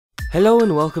Hello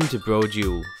and welcome to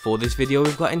Brodual. For this video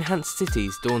we've got Enhanced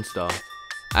Cities Dawnstar.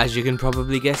 As you can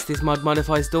probably guess, this mod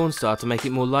modifies Dawnstar to make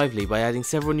it more lively by adding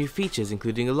several new features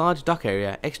including a large dock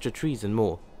area, extra trees and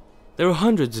more. There are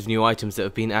hundreds of new items that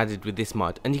have been added with this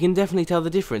mod, and you can definitely tell the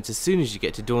difference as soon as you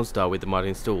get to Dawnstar with the mod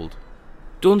installed.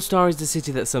 Dawnstar is the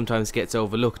city that sometimes gets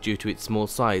overlooked due to its small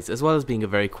size, as well as being a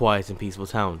very quiet and peaceful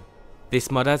town.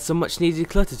 This mod adds some much needed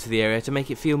clutter to the area to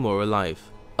make it feel more alive.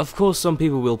 Of course, some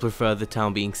people will prefer the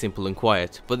town being simple and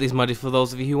quiet, but this mod is for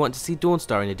those of you who want to see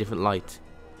Dawnstar in a different light.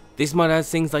 This mod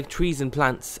adds things like trees and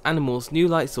plants, animals, new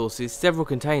light sources, several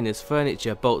containers,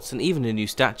 furniture, boats and even a new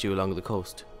statue along the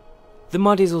coast. The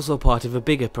mod is also part of a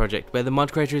bigger project where the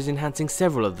mod creator is enhancing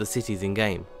several of the cities in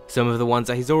game. Some of the ones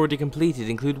that he's already completed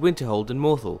include Winterhold and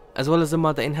Morthal, as well as a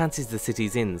mod that enhances the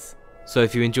city's inns. So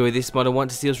if you enjoy this mod and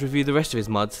want to see us review the rest of his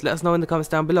mods, let us know in the comments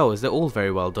down below as they're all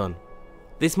very well done.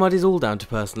 This mod is all down to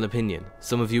personal opinion.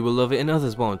 Some of you will love it and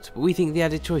others won't, but we think the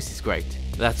added choice is great.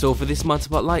 That's all for this mod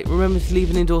spotlight. Remember to leave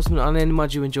an endorsement on any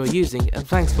mod you enjoy using, and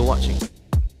thanks for watching.